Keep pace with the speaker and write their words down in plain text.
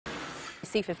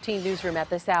C15 newsroom at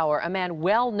this hour. A man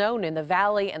well known in the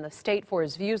Valley and the state for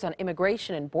his views on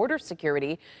immigration and border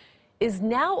security is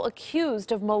now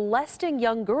accused of molesting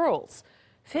young girls.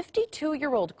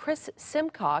 52-year-old Chris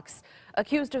Simcox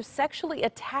accused of sexually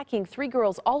attacking 3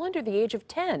 girls all under the age of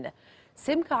 10.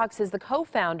 Simcox is the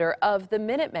co-founder of the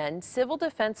Minuteman Civil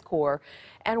Defense Corps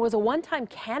and was a one-time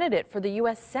candidate for the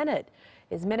U.S. Senate.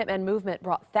 His Minuteman movement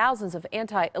brought thousands of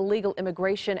anti-illegal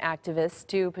immigration activists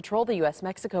to patrol the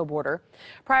U.S.-Mexico border.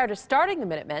 Prior to starting the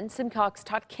Minutemen, Simcox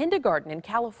taught kindergarten in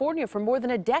California for more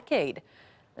than a decade.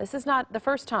 This is not the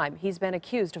first time he's been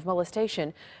accused of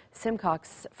molestation.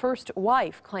 Simcox's first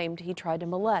wife claimed he tried to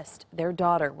molest their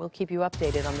daughter. We'll keep you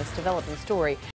updated on this developing story.